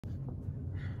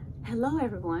Hello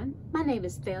everyone, my name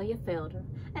is Thalia Felder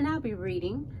and I'll be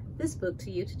reading this book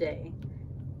to you today.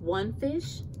 One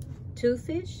fish, two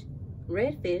fish,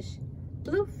 red fish,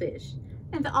 blue fish.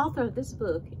 And the author of this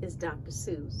book is Dr.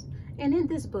 Seuss. And in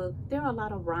this book, there are a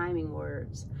lot of rhyming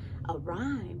words. A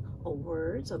rhyme are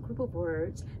words, a group of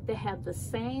words that have the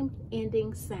same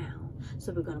ending sound.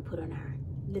 So we're going to put on our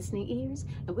listening ears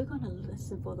and we're going to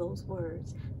listen for those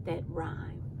words that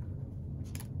rhyme.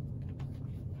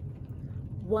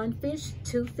 One fish,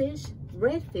 two fish,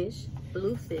 red fish,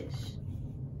 blue fish.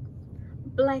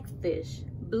 Black fish,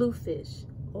 blue fish,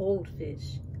 old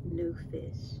fish, new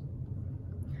fish.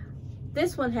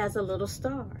 This one has a little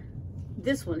star.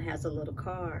 This one has a little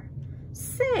car.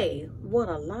 Say, what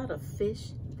a lot of fish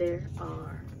there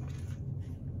are.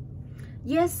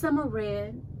 Yes, some are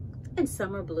red and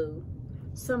some are blue.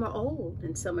 Some are old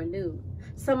and some are new.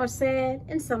 Some are sad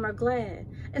and some are glad.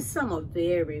 And some are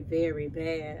very, very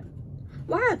bad.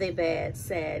 Why are they bad,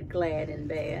 sad, glad, and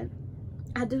bad?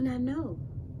 I do not know.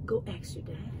 Go ask your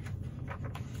dad.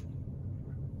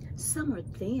 Some are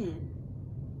thin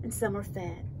and some are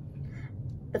fat.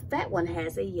 The fat one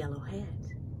has a yellow hat.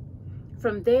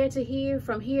 From there to here,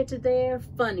 from here to there,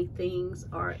 funny things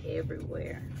are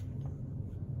everywhere.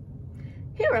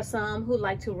 Here are some who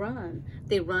like to run.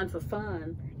 They run for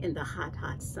fun in the hot,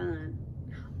 hot sun.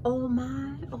 Oh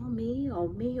my, oh me, oh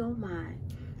me, oh my.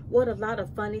 What a lot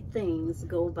of funny things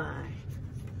go by.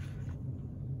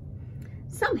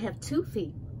 Some have 2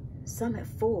 feet, some have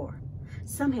 4,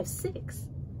 some have 6,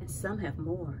 and some have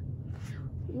more.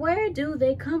 Where do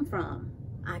they come from?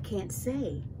 I can't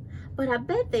say, but I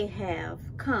bet they have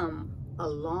come a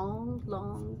long,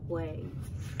 long way.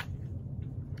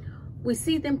 We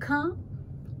see them come,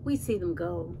 we see them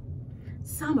go.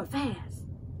 Some are fast,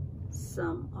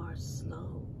 some are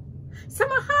slow.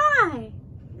 Some are high,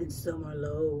 and some are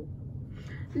low.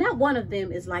 Not one of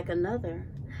them is like another.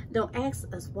 Don't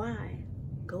ask us why.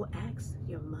 Go ask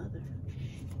your mother.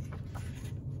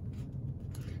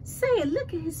 Say,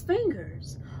 look at his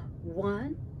fingers.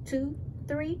 1, 2,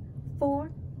 3,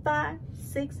 4, 5,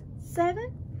 6,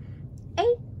 7, 8,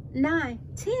 9,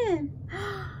 10.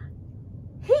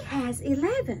 He has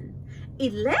 11.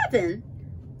 11?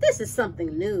 This is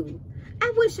something new.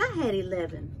 I wish I had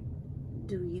 11.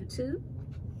 Do you too?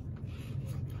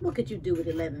 What could you do with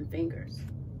 11 fingers?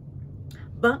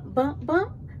 Bump, bump,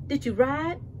 bump. Did you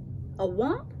ride a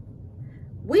womp?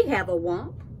 We have a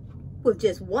womp with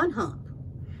just 1 hump.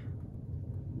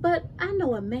 But I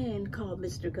know a man called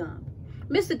Mr. Gump.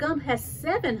 Mr. Gump has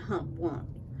 7 hump womp.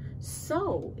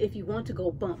 So if you want to go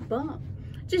bump, bump,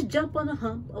 just jump on the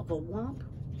hump of a womp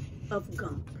of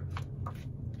Gump.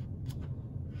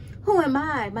 Who am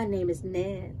I? My name is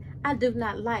Ned. I do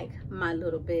not like my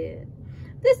little bed.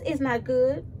 This is not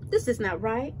good. This is not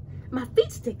right. My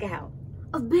feet stick out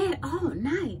of bed all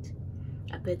night.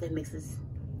 I bet that makes his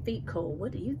feet cold.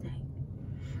 What do you think?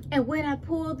 And when I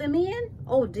pull them in,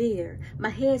 oh dear, my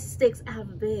head sticks out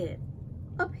of bed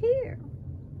up here.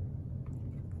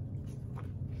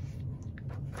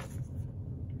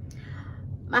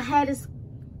 My hat is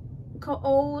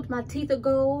old. My teeth are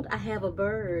gold. I have a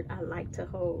bird I like to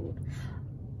hold.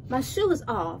 My shoe is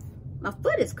off. My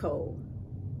foot is cold.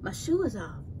 My shoe is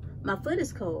off. My foot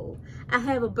is cold. I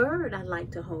have a bird I like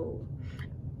to hold.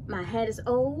 My hat is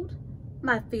old.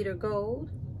 My feet are gold.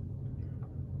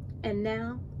 And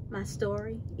now my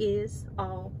story is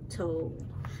all told.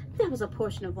 That was a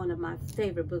portion of one of my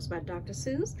favorite books by Dr.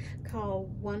 Seuss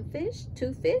called One Fish,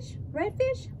 Two Fish, Red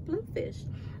Fish, Blue Fish.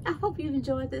 I hope you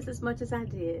enjoyed this as much as I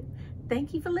did.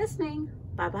 Thank you for listening.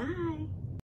 Bye-bye.